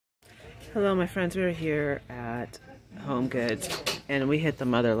Hello my friends, we're here at HomeGoods and we hit the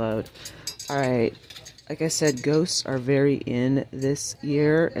mother load. Alright, like I said, ghosts are very in this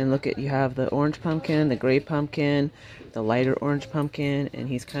year, and look at, you have the orange pumpkin, the gray pumpkin, the lighter orange pumpkin, and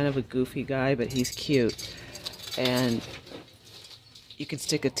he's kind of a goofy guy but he's cute. And you can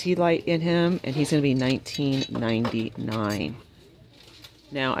stick a tea light in him and he's going to be $19.99.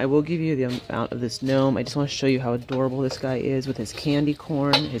 Now, I will give you the amount of this gnome. I just want to show you how adorable this guy is with his candy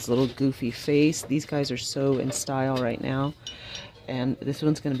corn, his little goofy face. These guys are so in style right now. And this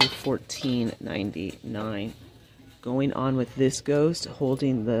one's going to be $14.99. Going on with this ghost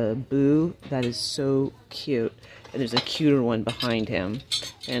holding the boo. That is so cute. And there's a cuter one behind him.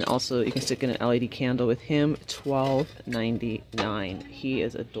 And also, you can stick in an LED candle with him. $12.99. He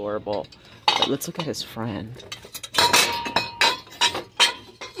is adorable. But let's look at his friend.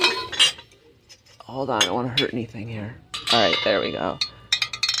 Hold on, I don't want to hurt anything here. Alright, there we go.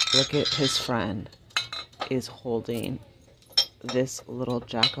 Look at his friend is holding this little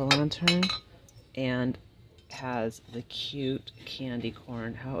jack-o'-lantern and has the cute candy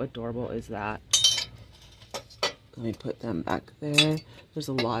corn. How adorable is that? Let me put them back there. There's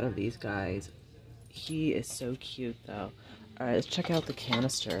a lot of these guys. He is so cute though. Alright, let's check out the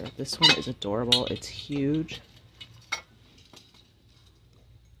canister. This one is adorable. It's huge.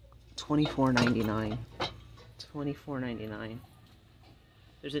 $24.99. $24.99.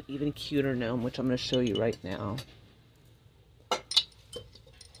 There's an even cuter gnome, which I'm going to show you right now.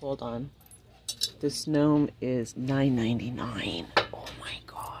 Hold on. This gnome is $9.99. Oh my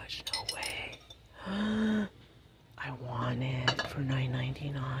gosh, no way. I want it for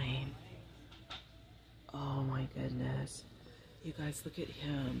 $9.99. Oh my goodness. You guys, look at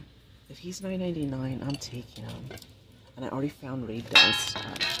him. If he's $9.99, I'm taking him. And I already found Raid Dance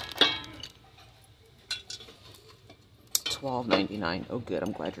stuff. $12.99. Oh good,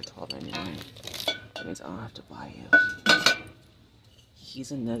 I'm glad you're $12.99. That means I don't have to buy you.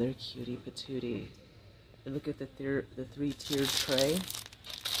 He's another cutie patootie. And look at the three-tiered tray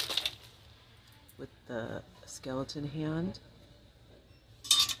with the skeleton hand.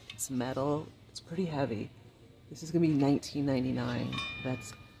 It's metal. It's pretty heavy. This is gonna be $19.99.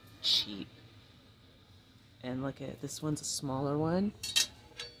 That's cheap. And look at this one's a smaller one.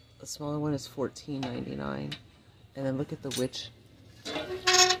 The smaller one is $14.99. And then look at the witch,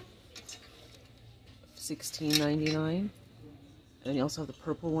 $16.99. And then you also have the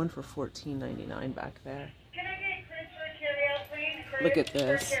purple one for $14.99 back there. Can I get Chris for carryout, please? Chris look at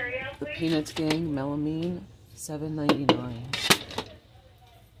this, the Peanuts Gang melamine, $7.99.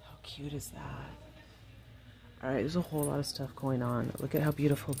 How cute is that? Alright, there's a whole lot of stuff going on. Look at how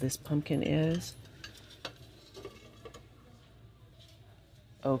beautiful this pumpkin is.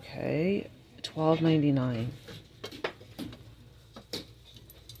 Okay, $12.99.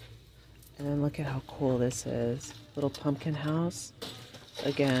 And then look at how cool this is. Little pumpkin house.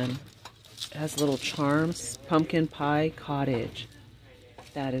 Again, it has little charms. Pumpkin pie cottage.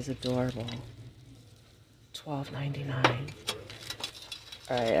 That is adorable. $12.99.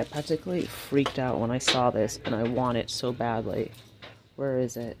 Alright, I practically freaked out when I saw this and I want it so badly. Where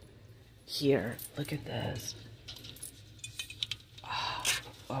is it? Here. Look at this. Oh,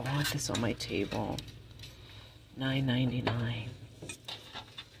 I want this on my table. $9.99.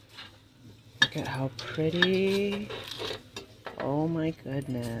 Look at how pretty. Oh my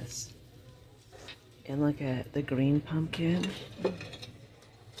goodness. And look at the green pumpkin.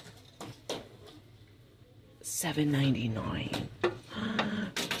 $7.99.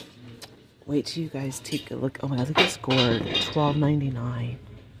 Wait till you guys take a look. Oh my god, look at this gourd. $12.99.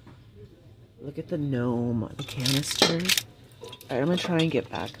 Look at the gnome, the canisters. Alright, I'm gonna try and get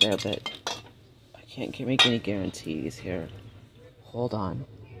back there, but I can't make any guarantees here. Hold on.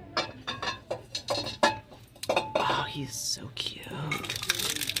 Oh, he's so cute.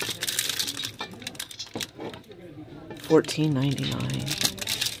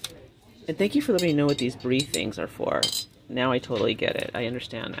 $14.99. And thank you for letting me know what these brie things are for. Now I totally get it. I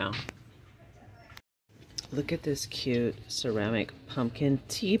understand now. Look at this cute ceramic pumpkin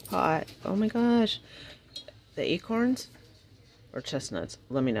teapot. Oh my gosh. The acorns or chestnuts?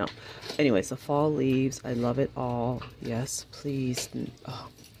 Let me know. Anyways, the fall leaves. I love it all. Yes, please. Oh.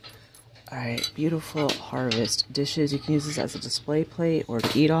 Alright, beautiful harvest dishes. You can use this as a display plate or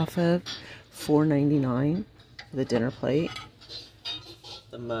to eat off of. $4.99 for the dinner plate.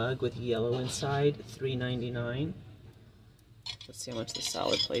 The mug with yellow inside, $3.99. Let's see how much the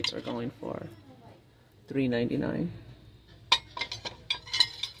salad plates are going for. $3.99.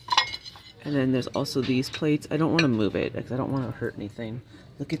 And then there's also these plates. I don't want to move it because I don't want to hurt anything.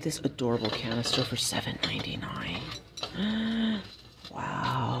 Look at this adorable canister for $7.99.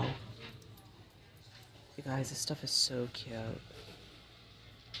 Wow. You guys, this stuff is so cute.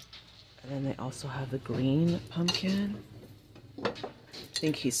 And then they also have the green pumpkin. I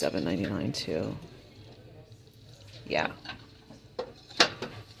think he's $7.99 too. Yeah.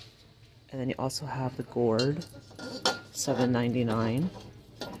 And then you also have the gourd, $7.99.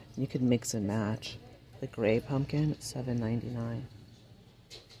 You could mix and match. The gray pumpkin, $7.99.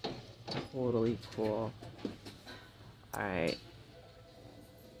 Totally cool. Alright.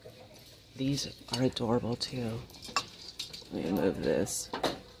 These are adorable too. Let me move this.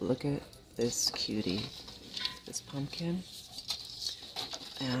 Look at this cutie. This pumpkin.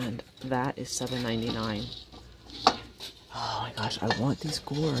 And that is $7.99. Oh my gosh, I want these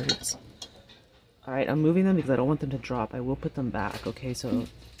gourds. Alright, I'm moving them because I don't want them to drop. I will put them back, okay? So,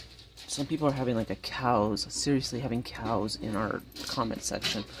 some people are having like a cows, seriously having cows in our comment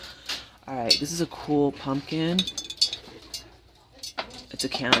section. Alright, this is a cool pumpkin. It's a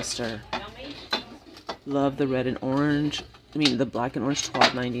canister. Love the red and orange. I mean, the black and orange,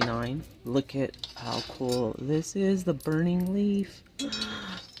 $12.99. Look at how cool this is. The burning leaf.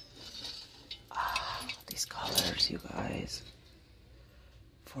 Ah, these colors, you guys.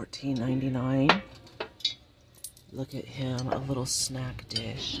 $14.99. Look at him, a little snack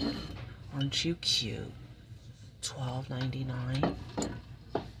dish. Aren't you cute? $12.99.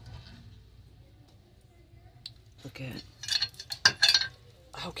 Look at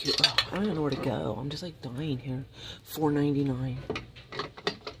how cute. Oh, I don't even know where to go. I'm just like dying here. $4.99.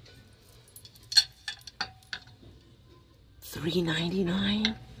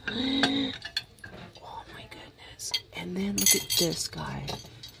 $3.99. Oh my goodness. And then look at this guy.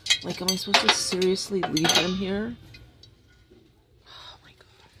 Like, am I supposed to seriously leave him here? Oh my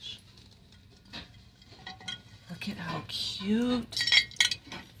gosh. Look at how cute.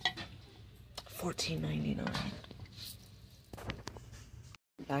 $14.99.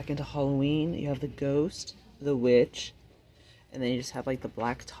 Back into Halloween, you have the ghost, the witch, and then you just have like the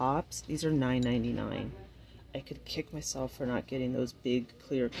black tops. These are $9.99. I could kick myself for not getting those big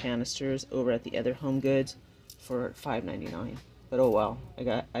clear canisters over at the other HomeGoods for $5.99. But oh well,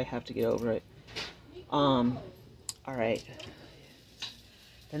 I have to get over it. Alright.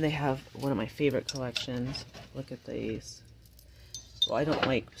 Then they have one of my favorite collections. Look at these. Well, I don't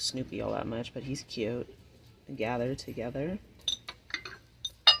like Snoopy all that much, but he's cute. Gather together.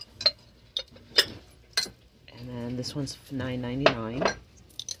 And then this one's $9.99.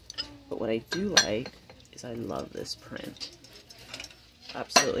 But what I do like is I love this print.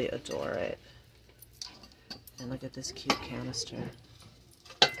 Absolutely adore it. And look at this cute canister.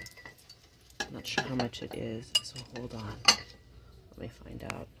 I'm not sure how much it is, so hold on. Let me find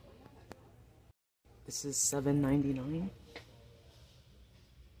out. This is $7.99.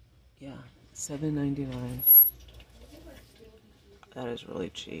 Yeah, $7.99. That is really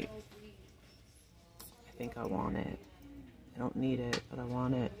cheap. I think I want it. I don't need it, but I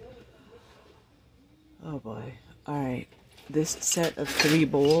want it. Oh boy. Alright. This set of 3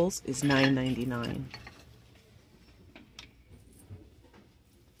 bowls is $9.99.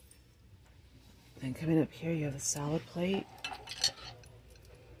 Then coming up here, you have a salad plate.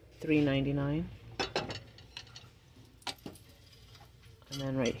 $3.99. And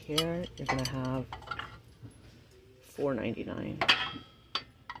then right here, you're going to have $4.99.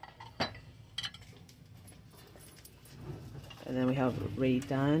 And then we have Ray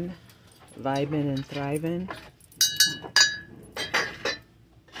Dunn, Vibin' and Thrivin',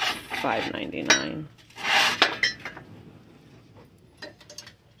 $5.99.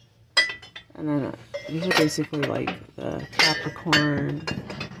 And then these are basically like the Capricorn,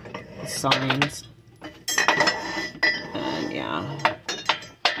 the signs, and yeah,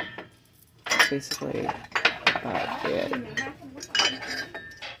 basically about it.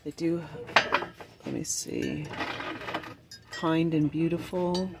 They do, let me see, Kind and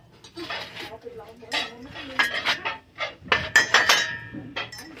Beautiful,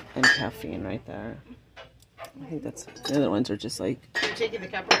 and Caffeine right there. I think that's, the other ones are just like... You taking the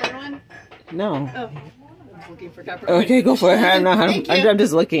Capricorn one? No. Oh, I was looking for Capricorn. Okay, go for it. I'm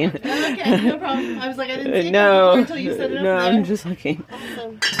just looking. Okay, no problem. I was like, I didn't see no, Capricorn until you set it up no, there. I'm just looking.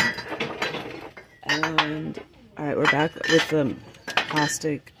 Awesome. And, alright, we're back with the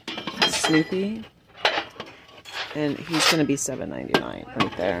plastic Snoopy. And he's going to be $7.99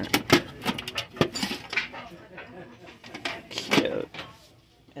 right there. Cute.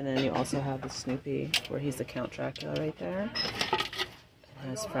 And then you also have the Snoopy, where he's the Count Dracula right there.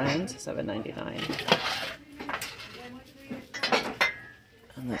 And his friends, $7.99.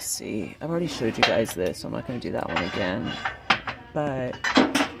 And let's see. I've already showed you guys this, so I'm not going to do that one again. But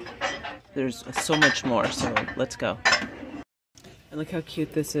there's so much more, so let's go. And look how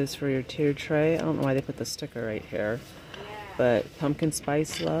cute this is for your tiered tray. I don't know why they put the sticker right here. But pumpkin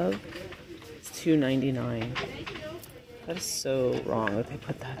spice love, it's $2.99. That is so wrong that they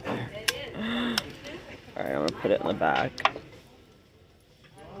put that there. Alright, I'm gonna put it in the back.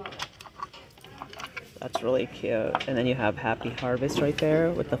 That's really cute. And then you have Happy Harvest right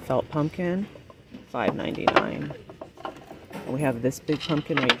there with the felt pumpkin, $5.99. And we have this big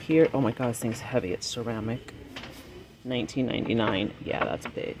pumpkin right here. Oh my god, this thing's heavy. It's ceramic. $19.99. Yeah, that's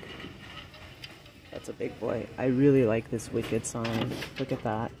big. That's a big boy. I really like this Wicked sign. Look at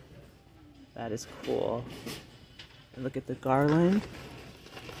that. That is cool. And look at the garland.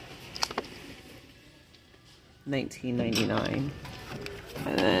 $19.99.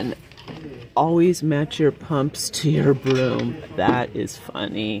 And then always match your pumps to your broom. That is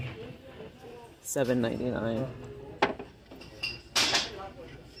funny. $7.99.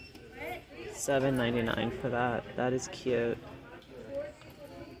 $7.99 for that. That is cute.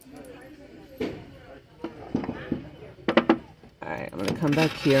 Alright, I'm gonna come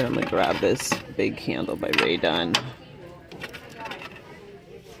back here and I'm gonna grab this big candle by Ray Dunn.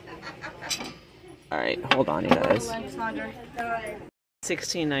 Alright, hold on you guys.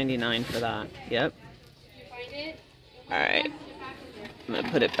 $16.99 for that. Yep. Alright. I'm gonna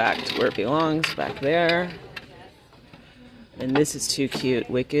put it back to where it belongs, back there. And this is too cute.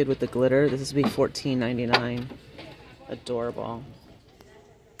 Wicked with the glitter. This will be $14.99. Adorable.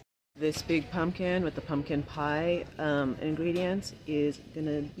 This big pumpkin with the pumpkin pie ingredients is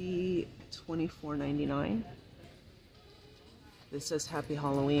gonna be $24.99. This says Happy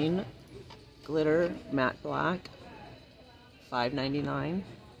Halloween. Glitter, matte black, $5.99.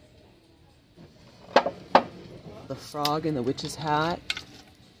 The frog in the witch's hat,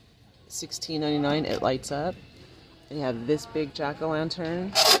 $16.99. It lights up. And you have this big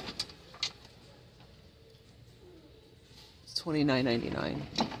jack-o'-lantern. It's $29.99.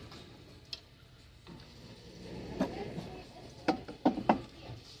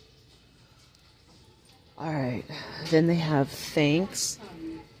 Alright, then they have thanks.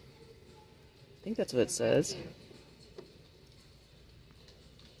 I think that's what it says.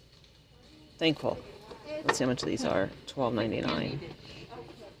 Thankful. Let's see how much these are. $12.99.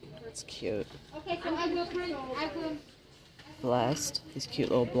 It's cute. Blessed. These cute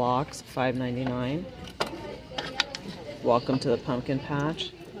little blocks. $5.99. Welcome to the pumpkin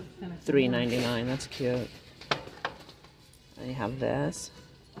patch. $3.99. That's cute. And you have this.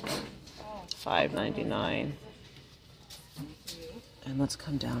 $5.99. And let's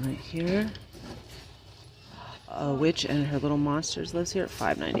come down right here. A witch and her little monsters lives here.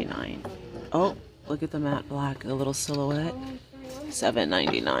 $5.99. Oh, look at the matte black. A little silhouette.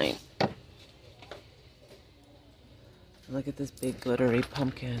 $7.99. Look at this big glittery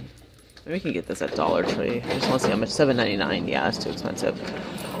pumpkin. Maybe we can get this at Dollar Tree. I just want to see how much. $7.99. Yeah, it's too expensive.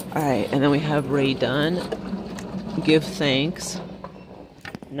 Alright, and then we have Ray Dunn. Give Thanks.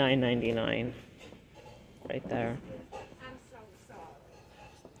 $9.99. Right there.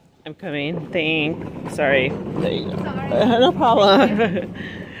 I'm coming. Thanks. Sorry. There you go. No problem.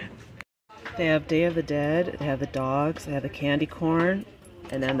 They have Day of the Dead. They have the dogs. They have the candy corn.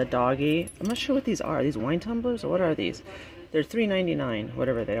 And then the doggy. I'm not sure what these are. Are these wine tumblers or what are these? They're $3.99,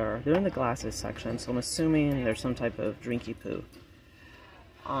 whatever they are. They're in the glasses section, so I'm assuming they're some type of drinky poo.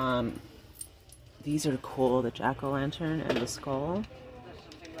 These are cool. The jack-o'-lantern and the skull.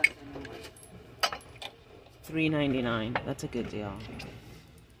 $3.99. That's a good deal.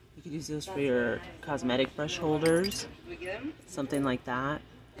 You could use those for your cosmetic brush holders. Something like that.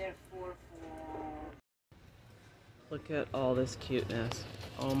 Look at all this cuteness.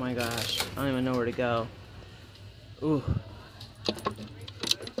 Oh my gosh. I don't even know where to go. Ooh.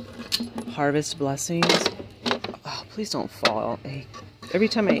 Harvest Blessings. Oh, please don't fall. Hey, every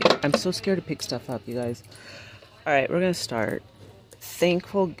time I'm so scared to pick stuff up, you guys. Alright, we're going to start.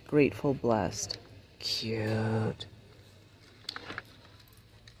 Thankful, Grateful, Blessed. Cute.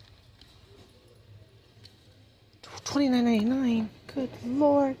 $29.99. Good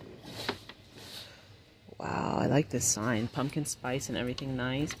Lord. Wow, I like this sign. Pumpkin spice and everything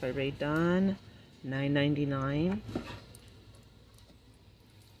nice by Ray Dunn. $9.99.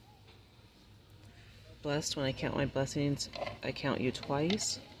 Blessed, when I count my blessings, I count you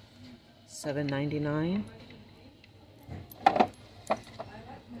twice. $7.99.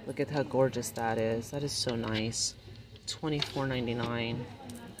 Look at how gorgeous that is. That is so nice. $24.99.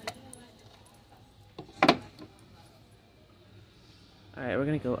 Alright, we're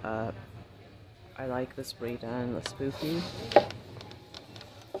gonna go up. I like this Ray Dunn, the spoofy.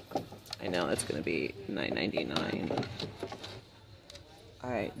 I know it's gonna be $9.99.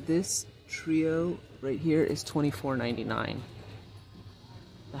 Alright, this trio right here is $24.99.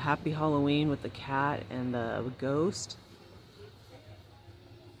 The Happy Halloween with the cat and the ghost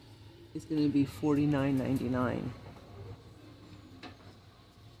is going to be $49.99.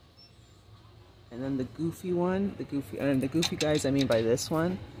 And then the goofy one, the goofy guys I mean by this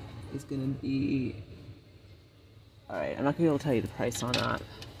one, is going to be... Alright, I'm not going to be able to tell you the price on that.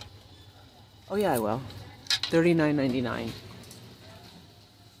 Oh yeah, I will. $39.99.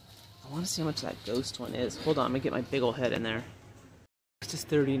 I want to see how much that ghost one is. Hold on, I'm going to get my big ol' head in there. It's just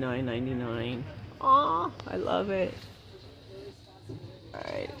 $39.99. Aw, I love it.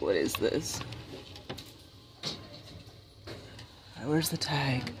 Alright, what is this? Alright, where's the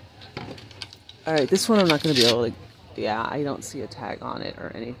tag? Alright, this one I'm not going to be able to... Yeah, I don't see a tag on it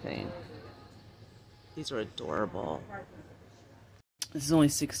or anything. These are adorable. This is only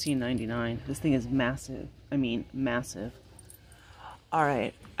 $16.99. This thing is massive. I mean, massive.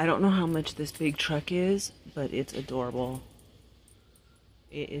 Alright, I don't know how much this big truck is, but it's adorable.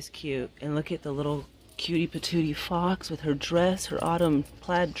 It is cute. And look at the little cutie patootie fox with her dress, her autumn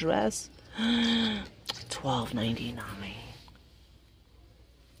plaid dress. $12.99.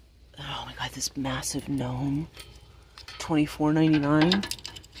 Oh my god, this massive gnome. $24.99.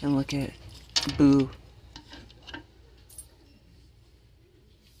 And look at Boo.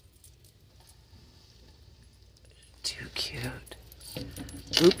 Too cute.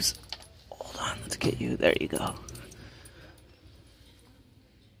 Oops. Hold on, let's get you. There you go.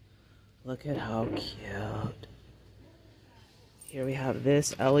 Look at how cute. Here we have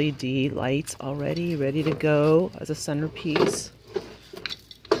this LED lights already ready to go as a centerpiece.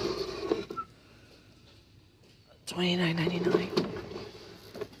 $29.99.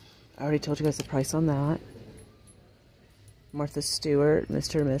 I already told you guys the price on that. Martha Stewart,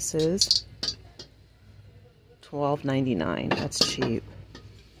 Mr. and Mrs. $12.99. That's cheap.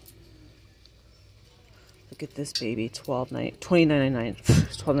 Look at this baby. $29.99.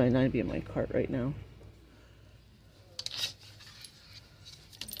 $12.99 would be in my cart right now.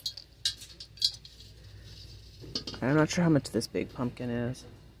 I'm not sure how much this big pumpkin is.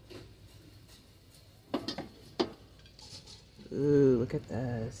 Ooh, look at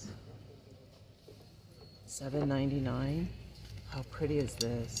this. $7.99. How pretty is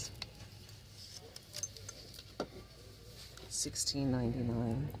this?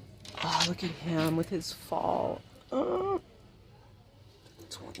 $16.99. Oh, look at him with his fall. Oh.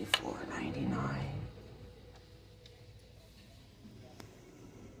 $24.99.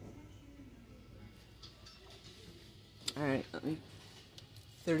 Alright, let me...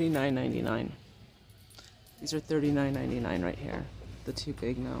 $39.99. These are $39.99 right here. The two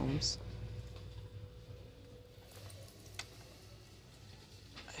big gnomes.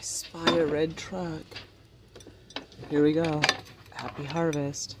 I spy a red truck. Here we go. Happy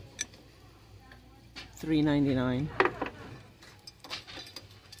Harvest. $3.99.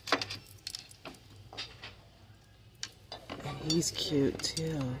 And he's cute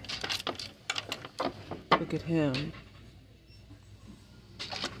too. Look at him.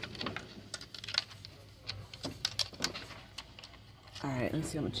 Alright, let's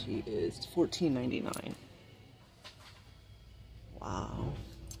see how much he is. It's $14.99. Wow.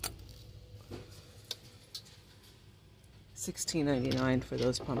 $16.99 for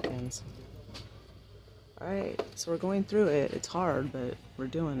those pumpkins. Alright, so we're going through it. It's hard, but we're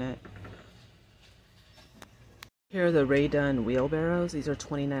doing it. Here are the Ray Dunn wheelbarrows. These are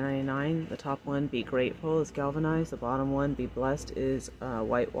 $29.99. The top one, Be Grateful, is galvanized. The bottom one, Be Blessed, is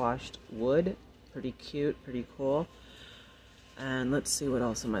whitewashed wood. Pretty cute, pretty cool. And let's see, what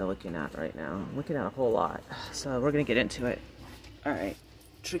else am I looking at right now? I'm looking at a whole lot. So we're going to get into it. Alright,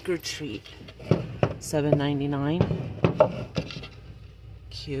 Trick or Treat. $7.99.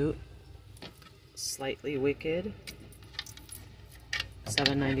 Cute. Slightly Wicked.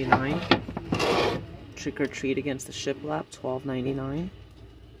 $7.99. Trick or Treat Against the Shiplap. $12.99.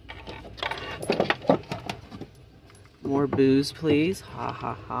 More Booze, Please. Ha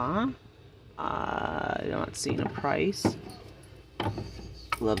ha ha. I'm not seeing a price.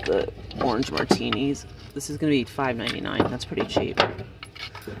 Love the orange martinis. This is going to be $5.99. That's pretty cheap.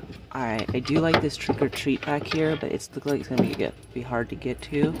 Alright, I do like this Trick or Treat back here, but it's looks like it's going to be hard to get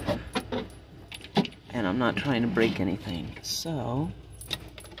to. And I'm not trying to break anything. So,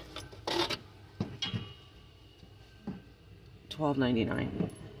 $12.99.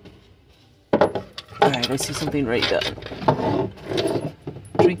 Alright, I see something right there.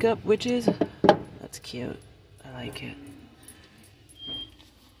 Drink Up Witches. That's cute. I like it.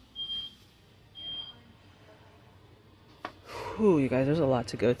 Whew, you guys, there's a lot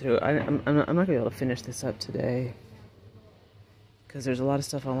to go through. I'm not going to be able to finish this up today, because there's a lot of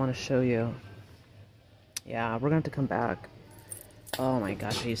stuff I want to show you. Yeah, we're going to have to come back. Oh my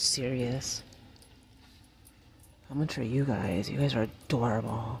gosh, are you serious? How much are you guys? You guys are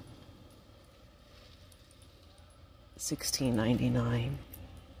adorable. $16.99.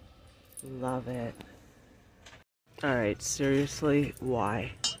 Love it. Alright, seriously,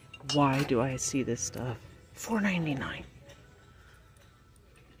 why? Why do I see this stuff? $4.99.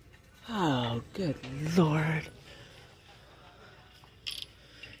 Oh, good Lord.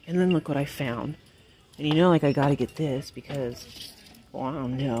 And then look what I found. And you know, like, I gotta get this because, well, I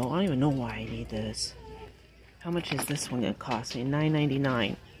don't know. I don't even know why I need this. How much is this one gonna cost me?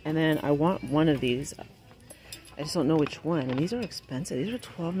 $9.99. And then I want one of these. I just don't know which one. And these are expensive. These are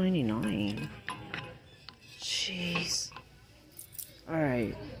 $12.99. Jeez.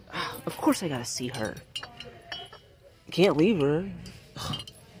 Alright. Of course I gotta see her. Can't leave her.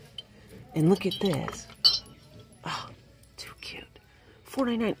 And look at this. Oh, too cute.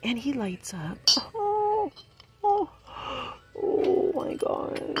 $4.99. And he lights up. Oh my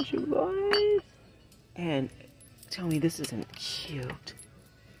gosh, you guys. And tell me this isn't cute.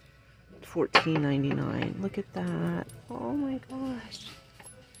 $14.99. Look at that. Oh my gosh.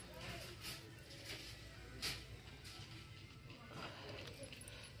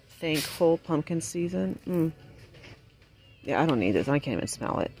 Thankful pumpkin season. Yeah, I don't need this. I can't even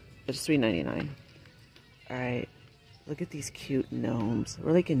smell it. It's $3.99. Alright. Look at these cute gnomes.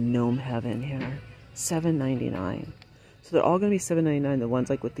 We're like in gnome heaven here. $7.99. So they're all going to be $7.99. The ones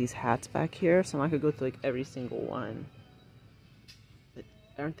like with these hats back here. So I could go through like every single one. But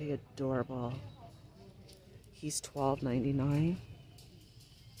aren't they adorable? He's $12.99.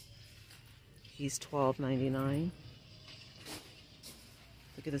 He's $12.99.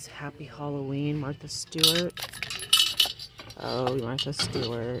 Look at this Happy Halloween, Martha Stewart. Oh, Martha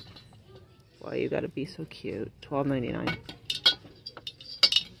Stewart. Why you gotta be so cute. $12.99.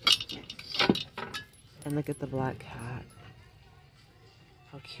 And look at the black cat.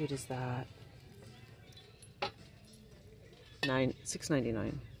 How cute is that?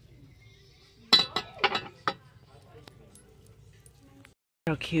 $6.99.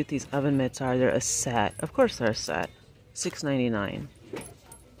 How cute these oven mitts are. They're a set. Of course they're a set. $6.99.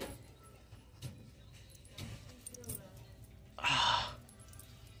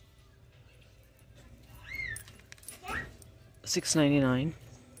 $6.99.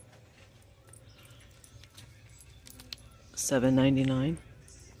 $7.99.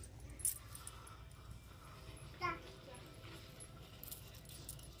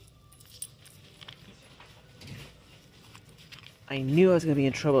 I knew I was going to be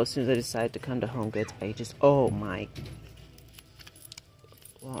in trouble as soon as I decided to come to HomeGoods. I just, oh my.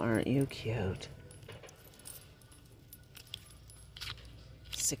 Well, aren't you cute?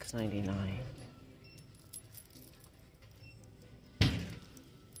 $6.99.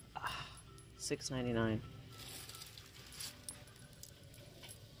 $6.99.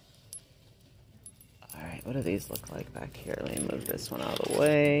 Alright, what do these look like back here? Let me move this one out of the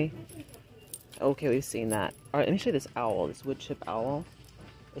way. Okay, we've seen that. Alright, let me show you this owl, this wood chip owl.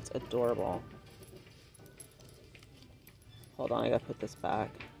 It's adorable. Hold on, I gotta put this back.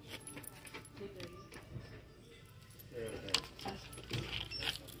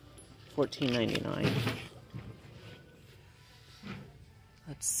 $14.99.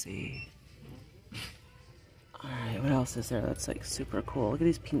 Let's see. Alright, what else is there that's like super cool? Look at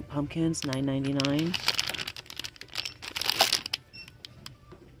these pink pumpkins, $9.99.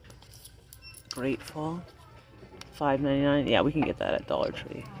 Grateful, $5.99. Yeah, we can get that at Dollar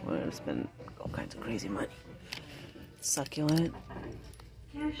Tree. We're gonna spend all kinds of crazy money. Succulent,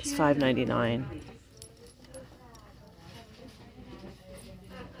 it's $5.99.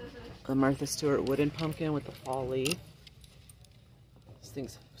 The Martha Stewart wooden pumpkin with the fall leaf. This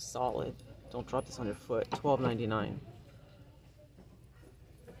thing's solid. Don't drop this on your foot. $12.99.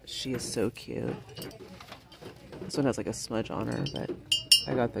 She is so cute. This one has like a smudge on her, but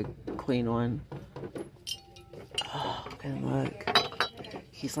I got the clean one. Oh, and look.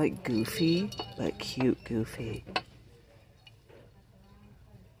 He's like goofy, but cute goofy.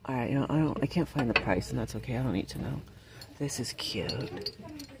 Alright, you know, I can't find the price, and that's okay. I don't need to know. This is cute.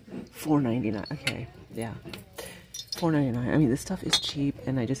 $4.99. Okay, yeah. $4.99. I mean, this stuff is cheap,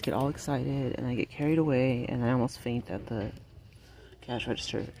 and I just get all excited, and I get carried away, and I almost faint at the cash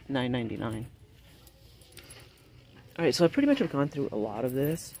register. $9.99. Alright, so I pretty much have gone through a lot of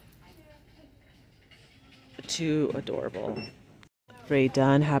this. Too adorable. Ray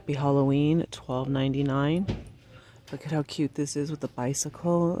Dunn, Happy Halloween, $12.99. Look at how cute this is with the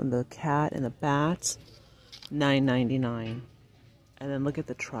bicycle, and the cat, and the bats. $9.99. And then look at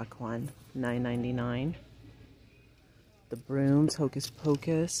the truck one, $9.99. The brooms, Hocus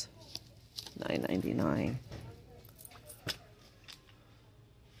Pocus, $9.99.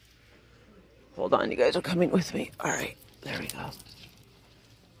 Hold on, you guys are coming with me. All right, there we go.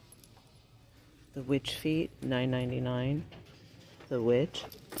 The witch feet, $9.99. The witch.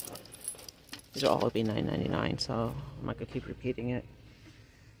 These will all be $9.99, so I'm not gonna keep repeating it.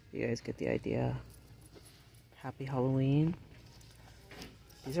 You guys get the idea. Happy Halloween.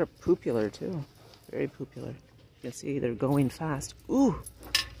 These are popular too. Very popular. You can see they're going fast. Ooh!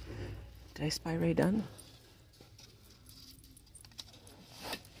 Did I spy Ray Dunn?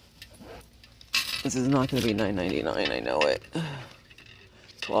 This is not going to be $9.99, I know it.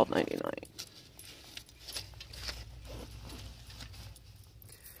 $12.99.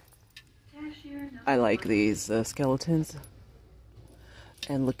 I like these skeletons.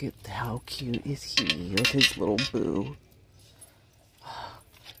 And look at how cute is he with his little boo.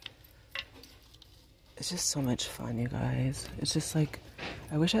 It's just so much fun, you guys. It's just like,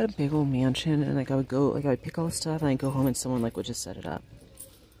 I wish I had a big old mansion and like I would go, like I would pick all the stuff and I'd go home and someone like would just set it up.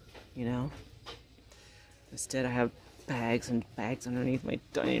 You know? Instead I have bags and bags underneath my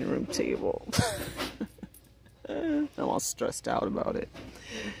dining room table. I'm all stressed out about it.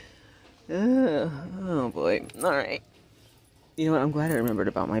 Oh boy. Alright. You know what? I'm glad I remembered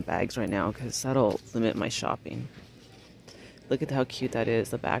about my bags right now because that'll limit my shopping. Look at how cute that is,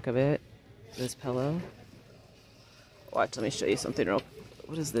 the back of it. This pillow. Watch, let me show you something real.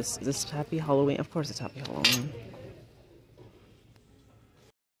 What is this? Is this Happy Halloween? Of course it's Happy Halloween.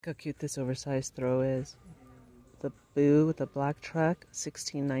 Look how cute this oversized throw is. The boo with the black truck,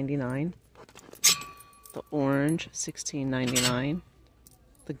 $16.99. The orange, $16.99.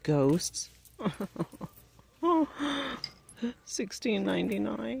 The ghosts,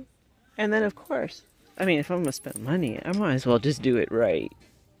 $16.99. And then of course, I mean, if I'm gonna spend money, I might as well just do it right.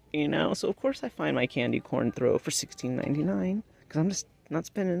 You know, so of course I find my candy corn throw for $16.99 because I'm just not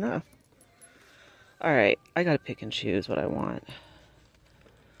spending enough. Alright, I gotta pick and choose what I want.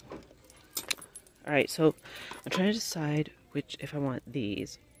 Alright, so I'm trying to decide which, if I want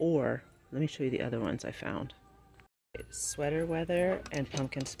these, or let me show you the other ones I found. Sweater weather and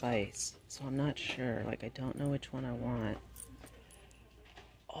pumpkin spice. So I'm not sure, like I don't know which one I want.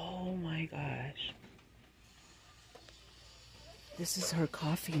 Oh my gosh. This is her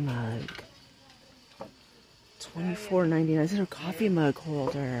coffee mug. $24.99. This is her coffee mug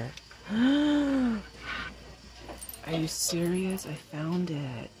holder. Are you serious? I found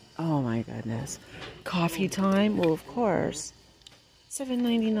it. Oh my goodness. Coffee time? Well, of course.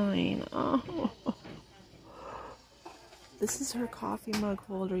 $7.99. Oh. This is her coffee mug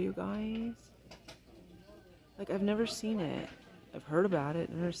holder, you guys. Like, I've never seen it. I've heard about it,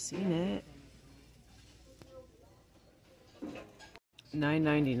 never seen it.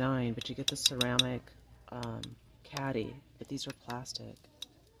 $9.99, but you get the ceramic caddy, but these are plastic.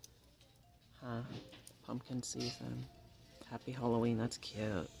 Huh. Pumpkin season. Happy Halloween, that's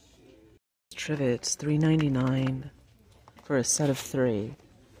cute. Trivets, $3.99 for a set of 3.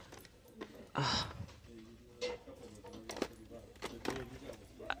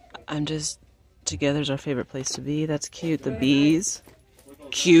 I'm just, together's our favorite place to be. That's cute. The bees,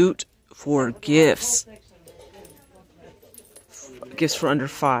 cute for gifts. Gifts for under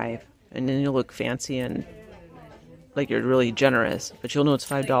 $5, and then you'll look fancy and like you're really generous, but you'll know it's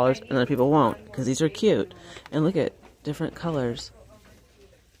 $5 and other people won't because these are cute. And look at different colors.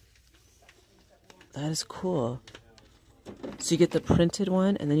 That is cool. So you get the printed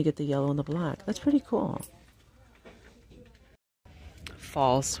one and then you get the yellow and the black. That's pretty cool.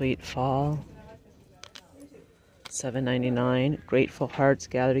 Fall, sweet fall. $7.99. Grateful Hearts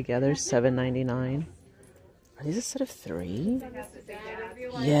Gather Together, $7.99. Are these a set of 3?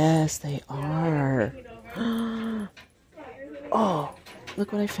 Yes, they are. Oh,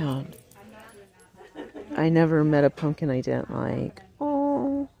 look what I found. I never met a pumpkin I didn't like.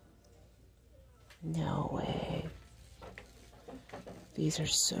 Oh, no way. These are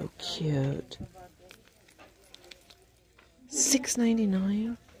so cute.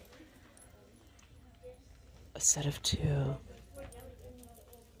 $6.99. A set of 2.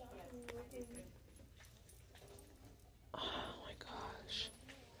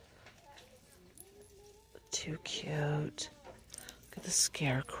 Too cute. Look at the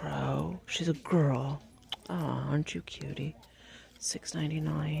scarecrow. She's a girl. Oh, aren't you cutie?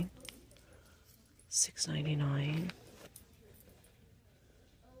 $6.99. $6.99.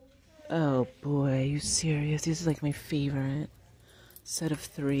 Oh boy, are you serious? This is like my favorite. Set of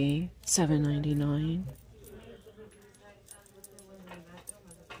 3. $7.99.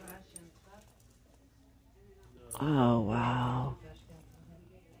 Oh wow.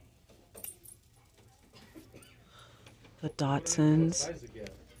 The Dotsons,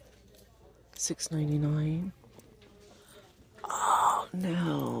 $6.99. Oh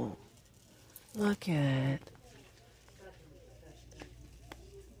no, Look at it.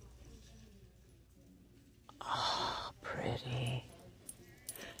 Oh, pretty.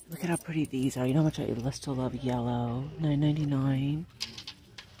 Look at how pretty these are. You know how much I still love yellow. $9.99.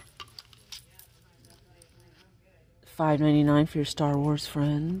 $5.99 for your Star Wars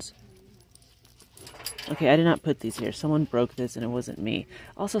friends. Okay, I did not put these here. Someone broke this and it wasn't me.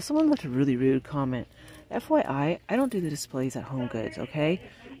 Also, someone left a really rude comment. FYI, I don't do the displays at HomeGoods, okay?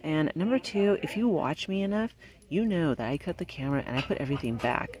 And number two, if you watch me enough, you know that I cut the camera and I put everything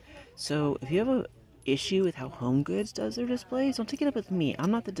back. So if you have a issue with how HomeGoods does their displays, don't take it up with me.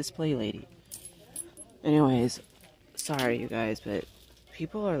 I'm not the display lady. Anyways, sorry you guys, but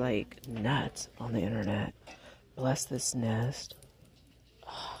people are like nuts on the internet. Bless this nest.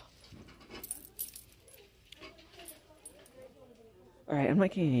 Alright, I'm not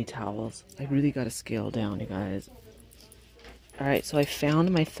getting any towels. I really gotta scale down, you guys. Alright, so I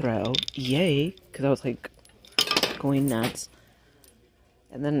found my throw. Yay! Because I was like going nuts.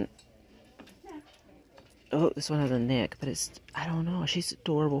 And then, oh, this one has a nick, but it's, I don't know, she's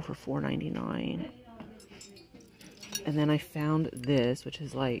adorable for $4.99. And then I found this, which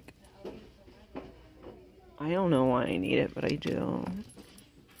is like, I don't know why I need it, but I do.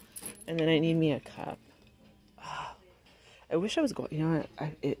 And then I need me a cup. I wish I was going, you know what,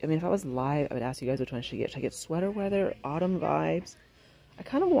 I mean, if I was live, I would ask you guys which one I should get. Should I get sweater weather, autumn vibes? I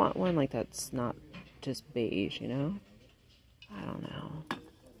kind of want one like that's not just beige, you know? I don't know.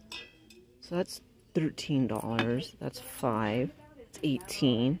 So that's $13. That's $5. It's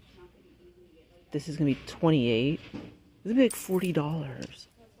 $18. This is going to be $28. This is going to be like $40.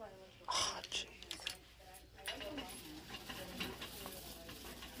 Oh, jeez.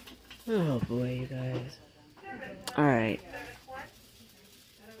 Oh, boy, you guys. Alright.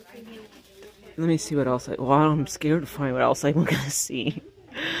 Let me see what else well, I'm scared to find what else I'm gonna see.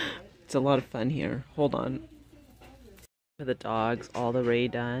 It's a lot of fun here. Hold on. For the dogs, all the way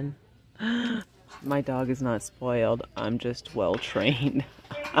done. My dog is not spoiled. I'm just well trained.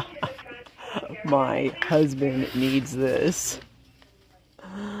 My husband needs this.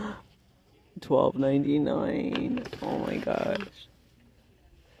 $12.99. Oh my gosh.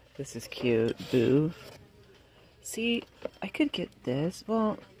 This is cute. Boo. See, I could get this.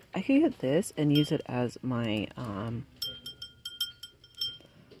 Well, I could get this and use it as my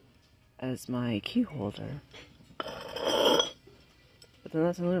key holder. But then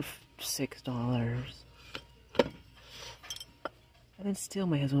that's another $6. And then still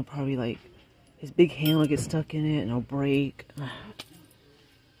my husband will probably like, his big hand will get stuck in it and it'll break.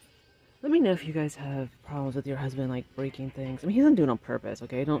 Let me know if you guys have problems with your husband like breaking things. I mean, he doesn't do it on purpose,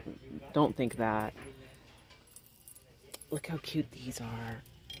 okay? Don't think that. Look how cute these are.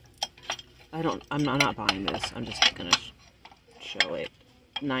 I'm not buying this. I'm just gonna show it.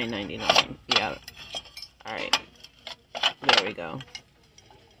 $9.99. Yeah. Alright. There we go.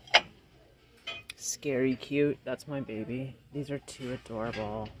 Scary cute. That's my baby. These are too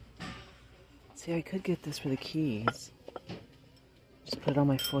adorable. See, I could get this for the keys. Just put it on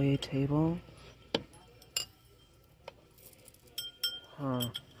my foyer table. Huh.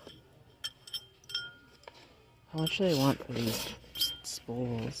 How much do they want for these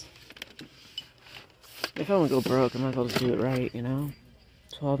spools? If I want to go broke, I might as well just do it right, you know?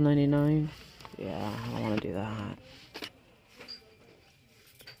 $12.99? Yeah, I don't want to do that.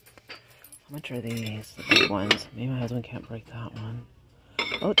 How much are these? The big ones. Maybe my husband can't break that one.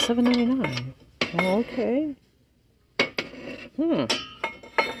 Oh, it's $7.99. Oh, okay.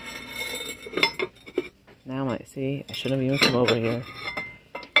 Now I might see. I shouldn't have even come over here.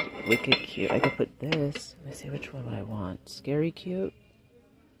 Wicked cute. I could put this. Let me see, which one would I want? Scary cute?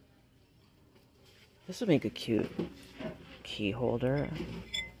 This would make a cute key holder.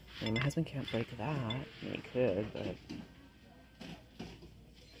 I mean, my husband can't break that. I mean, he could, but...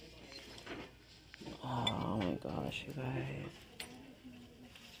 Oh my gosh, you guys.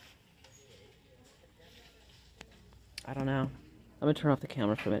 I don't know. I'm gonna turn off the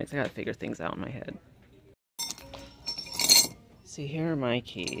camera for a minute because I gotta figure things out in my head. See, here are my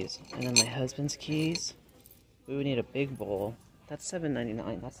keys, and then my husband's keys. We would need a big bowl. That's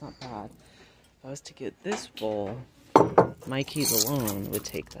 $7.99. That's not bad. If I was to get this bowl, my keys alone would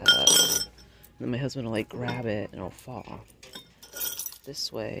take that. And then my husband will like grab it and it'll fall.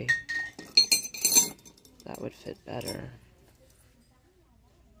 This way, that would fit better.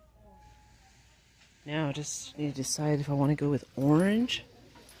 Now I just need to decide if I want to go with orange.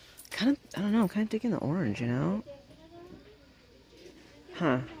 I don't know, I'm kind of digging the orange, you know?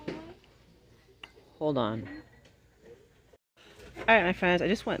 Huh. Hold on. Alright, my friends, I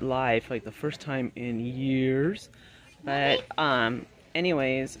just went live for like the first time in years. But,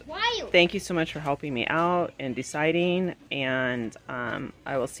 anyways, thank you so much for helping me out and deciding, and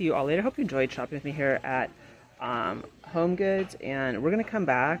I will see you all later. Hope you enjoyed shopping with me here at HomeGoods, and we're gonna come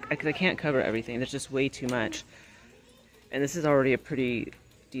back because I can't cover everything. There's just way too much, and this is already a pretty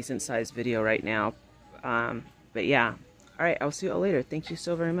decent sized video right now. But yeah, all right, I'll see you all later. Thank you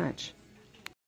so very much.